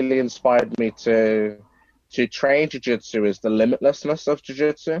part that really inspired me to train Jiu-Jitsu is the limitlessness of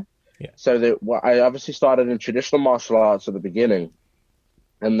Jiu-Jitsu. Yeah. So that I obviously started in traditional martial arts at the beginning,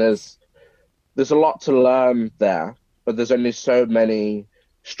 and there's a lot to learn there, but there's only so many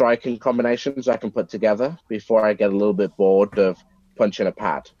striking combinations I can put together before I get a little bit bored of punching a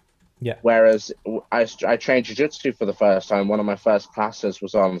pad. Yeah. Whereas I trained Jiu-Jitsu for the first time. One of my first classes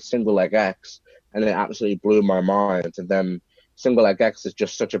was on single leg X, and it absolutely blew my mind. And then single leg X is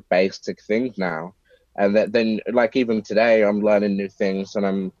just such a basic thing now. And then like even today, I'm learning new things, and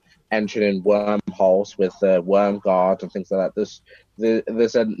I'm entering in wormholes with the worm guard and things like that.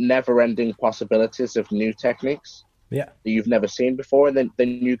 There's a never-ending possibilities of new techniques that you've never seen before, and then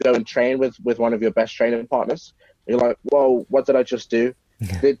you go and train with one of your best training partners. You're like, whoa, what did I just do?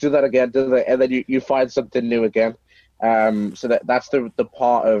 Do that again, and then you find something new again. So that's the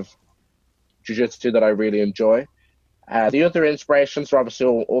part of Jiu-Jitsu that I really enjoy. The other inspirations are obviously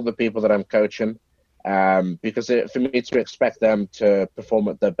all the people that I'm coaching. Because for me to expect them to perform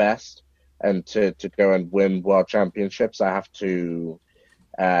at their best and to go and win world championships, I have to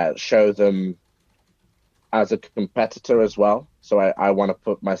show them as a competitor as well. So I want to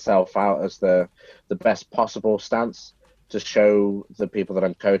put myself out as the best possible stance to show the people that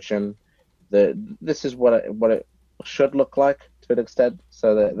I'm coaching that this is what it should look like to an extent.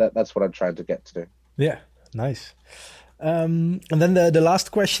 So that's what I'm trying to get to do. Yeah, nice. And then the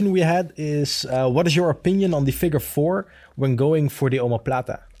last question we had is, what is your opinion on the figure 4 when going for the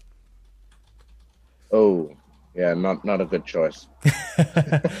omoplata? Oh, yeah, not a good choice.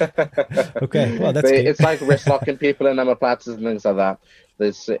 Okay, well, that's good. It's like wrist locking people in omoplatas and things like that.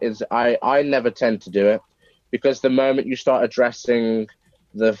 I never tend to do it because the moment you start addressing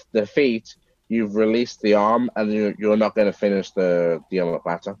the feet, you've released the arm and you're not going to finish the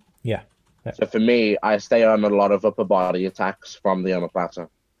omoplata. Yeah. So for me, I stay on a lot of upper body attacks from the omoplata.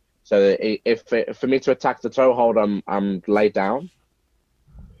 So for me to attack the toe hold, I'm laid down.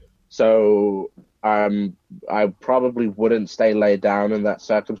 So I probably wouldn't stay laid down in that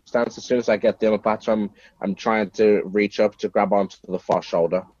circumstance. As soon as I get the omoplata, I'm trying to reach up to grab onto the far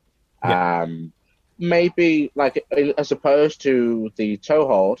shoulder. Yeah. Maybe like as opposed to the toe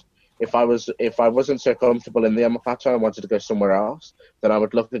hold, if I wasn't so comfortable in the omoplata and wanted to go somewhere else, then I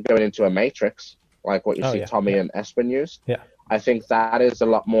would look at going into a matrix, like what you see Tommy and Espen use. Yeah. I think that is a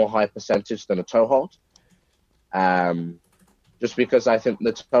lot more high percentage than a toe hold. Just because I think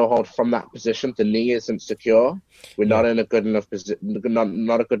the toe hold from that position, the knee isn't secure. We're not in a good enough position,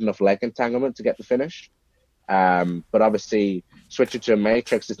 not a good enough leg entanglement to get the finish. But obviously, switching to a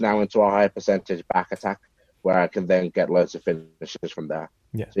matrix is now into a higher percentage back attack, where I can then get loads of finishes from there.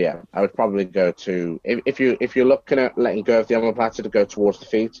 Yeah. So yeah, I would probably go to if you're looking at letting go of the omoplata to go towards the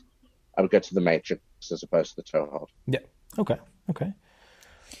feet, I would go to the matrix as opposed to the toe hold. Yeah. Okay.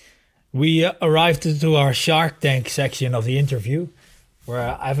 We arrived to our Shark Tank section of the interview,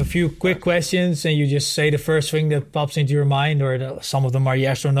 where I have a few quick questions, and you just say the first thing that pops into your mind, or some of them are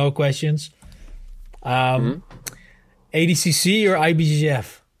yes or no questions. ADCC or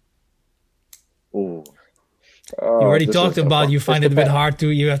IBJJF? Ooh. You already talked about you find it a bit hard to,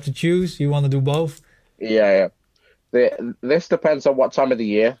 you have to choose. You want to do both? Yeah. This depends on what time of the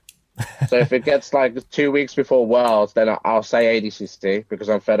year. So if it gets like 2 weeks before Worlds, then I'll say ADCC because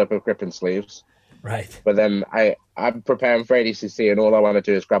I'm fed up with gripping sleeves. Right. But then I'm preparing for ADCC and all I want to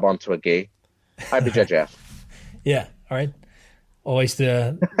do is grab onto a gi. IBJJF. Yeah, all right. Always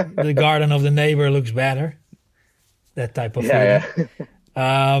the garden of the neighbor looks better. That type of feeling.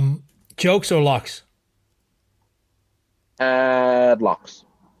 Yeah. Chokes or locks? Locks.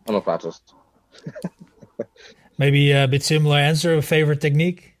 Omoplatas. Maybe a bit similar answer. A favorite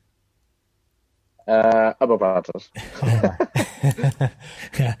technique? Omoplatas.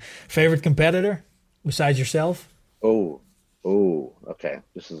 Yeah. Favorite competitor besides yourself? Oh, okay.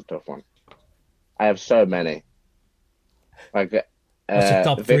 This is a tough one. I have so many. Like What's the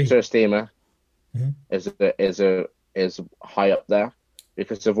top three? Victor Estima is high up there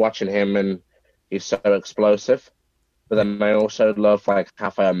because of watching him, and he's so explosive. But then I also love like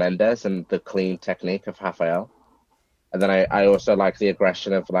Rafael Mendes and the clean technique of Rafael. And then I also like the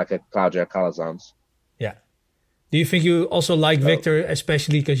aggression of like a Claudio Calazans. Yeah. Do you think you also like Victor,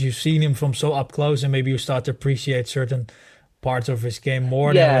 especially because you've seen him from so up close, and maybe you start to appreciate certain parts of his game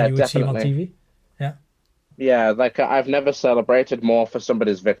more than when you would see him on TV? Yeah. Yeah, like I've never celebrated more for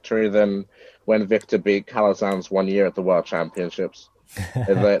somebody's victory than when Victor beat Calazans 1 year at the World Championships.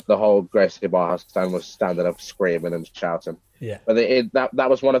 the whole Gracie Barra stand was standing up screaming and shouting. Yeah. But that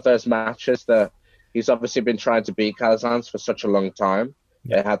was one of those matches that he's obviously been trying to beat Calazans for such a long time.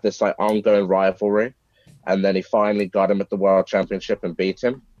 Yeah. They had this like ongoing rivalry, and then he finally got him at the World Championship and beat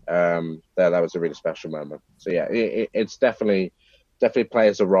him. That was a really special moment. So yeah, it's definitely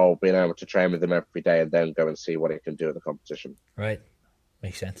plays a role being able to train with him every day and then go and see what he can do in the competition. Right,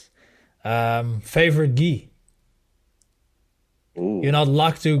 makes sense. Favorite gi? Ooh. You're not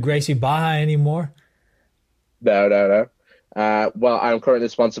locked to Gracie Barra anymore? No. Well, I'm currently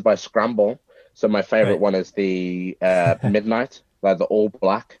sponsored by Scramble, so my favorite one is the Midnight, like the all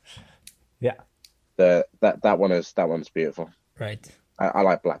black. Yeah. That one's beautiful. Right. I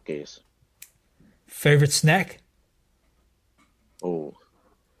like black gis. Favorite snack? Oh.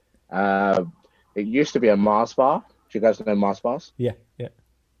 It used to be a Mars bar. Do you guys know Mars bars? Yeah.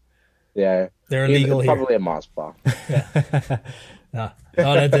 Yeah. They're illegal here. Probably a Mars bar. Yeah.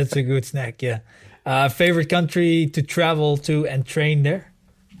 No, that's a good snack, yeah. Favorite country to travel to and train there?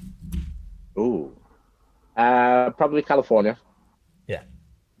 Ooh. Probably California. Yeah.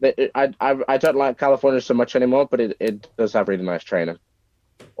 I don't like California so much anymore, but it does have really nice training.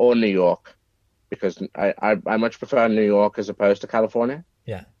 Or New York, because I much prefer New York as opposed to California.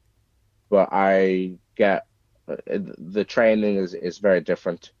 Yeah. But I get the training is very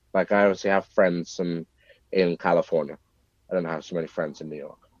different. Like I obviously have friends in California. I don't have so many friends in New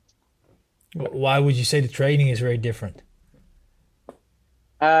York. Why would you say the training is very different?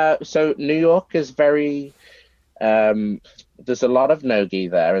 So New York is very there's a lot of no-gi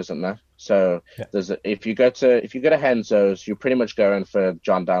there, isn't there? So Yeah. if you go to Henzo's, you're pretty much going for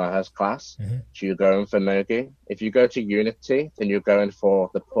John Danaher's class. So you're going for Nogi. If you go to Unity, then you're going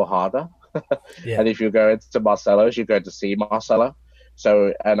for the Pujada. Yeah. And if you go into Marcelo's, you go to see Marcelo.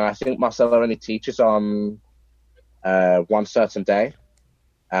 So, and I think Marcelo only teaches on one certain day.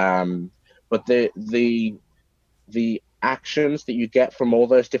 But the actions that you get from all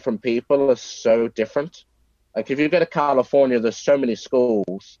those different people are so different. Like if you go to California, there's so many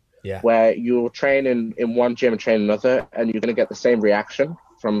schools where you'll train in one gym and train in another, and you're going to get the same reaction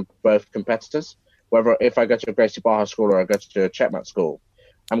from both competitors. Whether if I go to a Gracie Barra school or I go to a Checkmate school,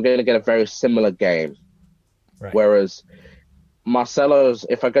 I'm going to get a very similar game. Right. Whereas Marcelo's,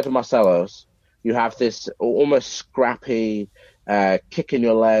 if I go to Marcelo's, you have this almost scrappy, kicking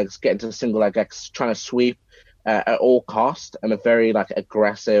your legs, getting to single leg X, trying to sweep at all cost, and a very like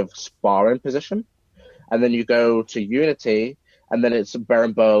aggressive sparring position. And then you go to Unity, and then it's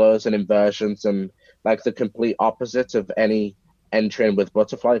berimbolos and inversions and like the complete opposite of any entering with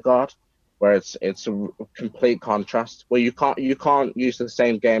butterfly guard, where it's a complete contrast. Where you can't use the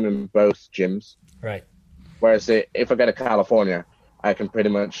same game in both gyms. Right. Whereas if I go to California, I can pretty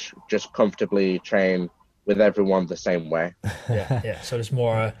much just comfortably train with everyone the same way. Yeah. So there's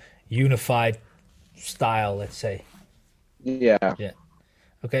more a unified style, let's say. Yeah.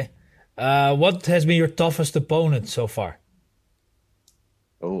 Okay. What has been your toughest opponent so far?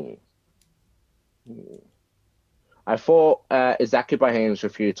 Oh. I fought Izaki Bahanes a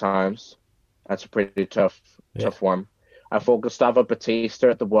few times. That's a pretty tough one. I fought Gustavo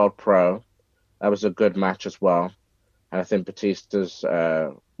Batista at the World Pro. That was a good match as well. And I think Batista's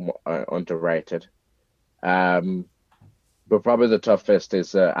underrated. But probably the toughest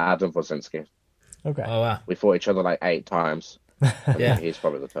is Adam Wozinski. Okay. Oh, wow. We fought each other like 8 times. Yeah. He's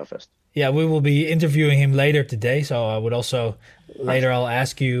probably the toughest. Yeah, we will be interviewing him later today, so I would also later I'll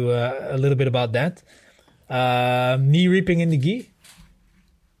ask you a little bit about that. Knee reaping in the gi?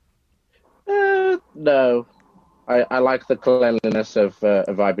 No, I like the cleanliness of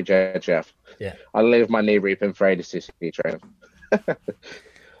IBJJF. Yeah. I leave my knee reaping for ADCC training.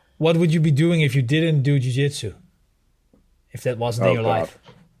 What would you be doing if you didn't do jiu-jitsu? If that wasn't in your life?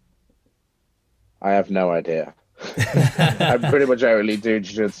 I have no idea. I pretty much only do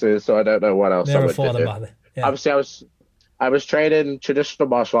jiu-jitsu, so I don't know what else I Never would thought do. about it. Yeah. Obviously, I was training traditional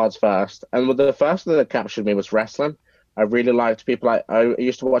martial arts first, and the first thing that captured me was wrestling. I really liked people like I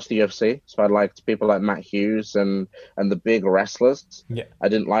used to watch the UFC, so I liked people like Matt Hughes and the big wrestlers. Yeah. I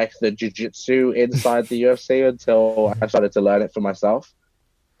didn't like the jiu-jitsu inside the UFC until I started to learn it for myself.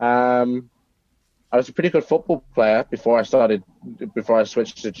 I was a pretty good football player before I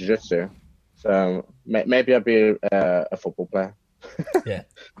switched to jiu-jitsu. So maybe I'd be a football player. Yeah.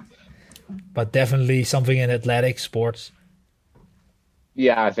 But definitely something in athletic sports.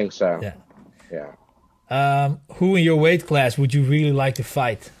 Yeah, I think so. Yeah. Yeah. Who in your weight class would you really like to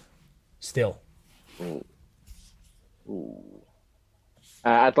fight still? Ooh.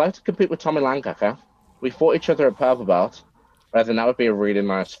 I'd like to compete with Tommy Langacker. We fought each other at Purple Belt. I think that would be a really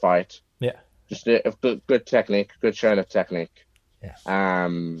nice fight. Yeah. Just a good technique, good showing of technique. Yeah.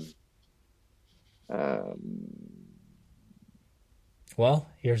 Well,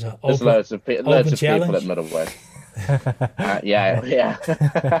 here's a there's open, loads of people at challenge. middleweight. Yeah.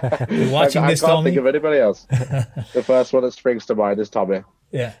 You're watching this, I can't Tommy? think of anybody else. The first one that springs to mind is Tommy.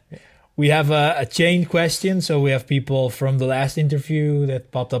 Yeah. We have a chain question. So we have people from the last interview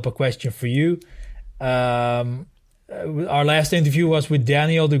that popped up a question for you. Our last interview was with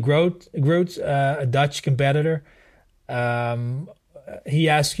Daniel de Groot, a Dutch competitor. He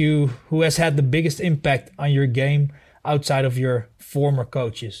asked you who has had the biggest impact on your game outside of your former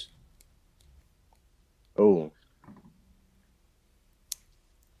coaches. Oh.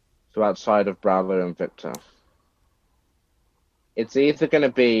 So outside of Bradley and Victor. It's either going to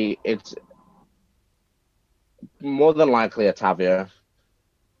be, it's more than likely Otavio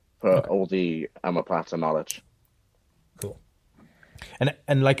for all the omoplata knowledge. Cool.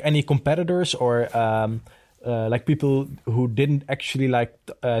 And like any competitors or like people who didn't actually like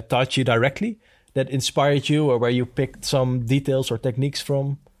taught you directly that inspired you, or where you picked some details or techniques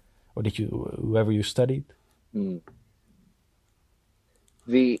from, or did you whoever you studied?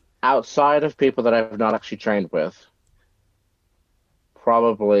 The outside of people that I've not actually trained with,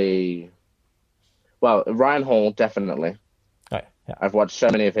 probably, well, Ryan Hall, definitely. Right, yeah. I've watched so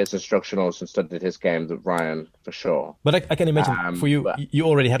many of his instructionals and studied his game, that Ryan, for sure. But I can imagine for you, you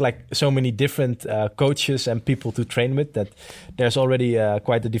already had like so many different coaches and people to train with that there's already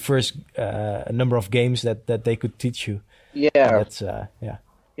quite a diverse number of games that they could teach you. Yeah. And that's,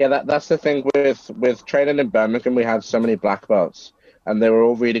 Yeah, that's the thing with training in Birmingham. We had so many black belts. and they were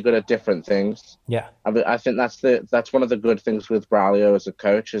all really good at different things. Yeah. I think that's one of the good things with Braulio as a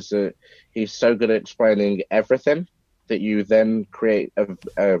coach, is that he's so good at explaining everything that you then create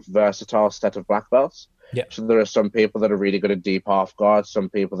a versatile set of black belts. Yeah. So there are some people that are really good at deep half guard, some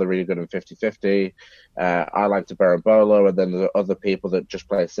people that are really good in 50-50. I like to berimbolo, and then there are other people that just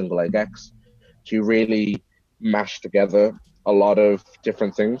play single leg X. So you really mash together a lot of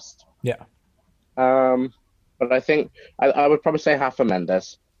different things. Yeah. But I think I would probably say Rafa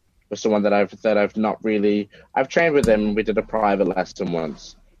Mendes was someone that I've not really. I've trained with him. We did a private lesson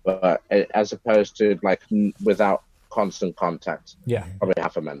once, but as opposed to like without constant contact. Yeah. Probably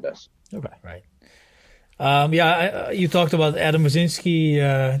Rafa Mendes. Okay. Right. You talked about Adam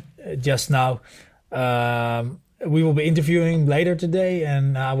Wazinski just now. We will be interviewing him later today,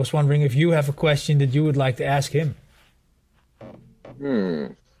 and I was wondering if you have a question that you would like to ask him.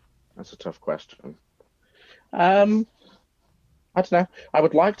 That's a tough question. I don't know. I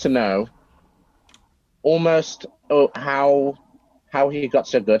would like to know almost how he got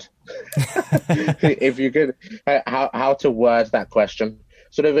so good. If you could, how to word that question.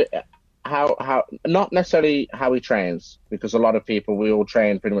 Sort of how not necessarily how he trains, because a lot of people, we all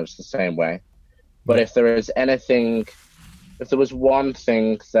train pretty much the same way. But if there is anything, if there was one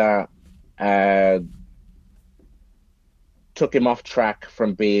thing that took him off track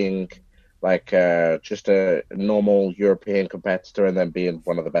from being like just a normal European competitor and then being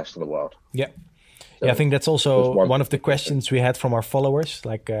one of the best in the world. Yeah. So yeah, I think that's also one of the questions we had from our followers.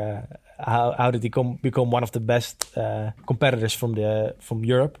 Like, how did he become one of the best competitors from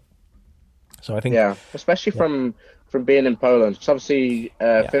Europe? So I think, especially from being in Poland. Because obviously,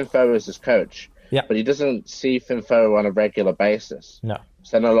 Finfo is his coach, but he doesn't see Finfo on a regular basis. No.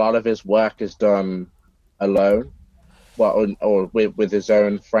 So then a lot of his work is done alone, or with his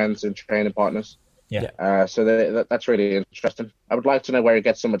own friends and training partners. Yeah. So that's really interesting. I would like to know where he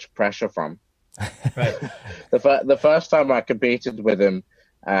gets so much pressure from. Right. The first time I competed with him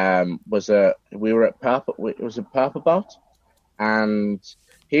was we were at Purple. It was a Purple Belt, and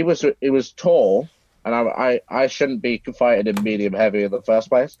he was tall, and I shouldn't be fighting in medium heavy in the first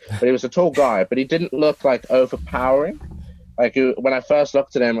place. But he was a tall guy, but he didn't look like overpowering. Like when I first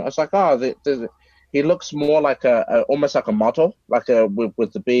looked at him, I was like, he looks more like almost like a model, like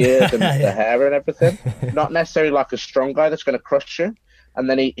with the beard and the hair and everything. Not necessarily like a strong guy that's going to crush you. And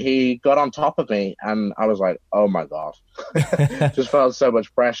then he got on top of me, and I was like, oh my God. Just felt so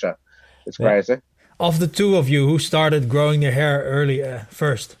much pressure. It's crazy. Of the two of you, who started growing their hair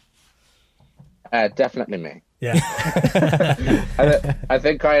first? Definitely me. Yeah. I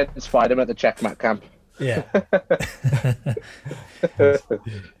think I inspired him at the Checkmat camp. Yeah.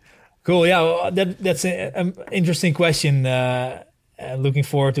 Cool. Yeah, well, that's an interesting question. Looking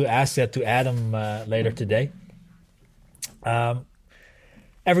forward to ask that to Adam later today.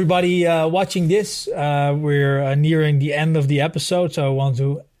 Everybody watching this, we're nearing the end of the episode, so I want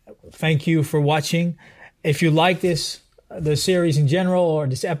to thank you for watching. If you like the series in general, or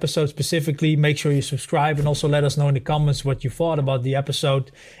this episode specifically, make sure you subscribe, and also let us know in the comments what you thought about the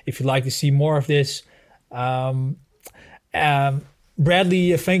episode, if you'd like to see more of this.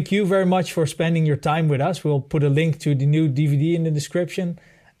 Bradley, thank you very much for spending your time with us. We'll put a link to the new DVD in the description,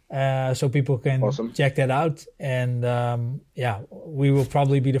 so people can check that out. And we will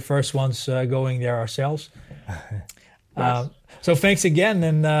probably be the first ones going there ourselves. Nice. So thanks again,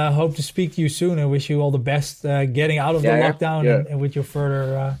 and hope to speak to you soon, and wish you all the best getting out of the lockdown and with your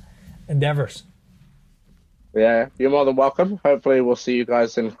further endeavors. Yeah, you're more than welcome. Hopefully we'll see you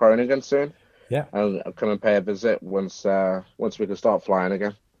guys in Groningen soon. Yeah, I'll come and pay a visit once we can start flying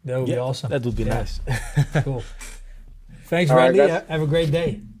again. That would be awesome. That would be nice. Cool. Thanks, Bradley. Have a great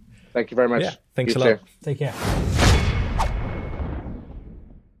day. Thank you very much. Yeah, thanks you a lot. Too. Take care.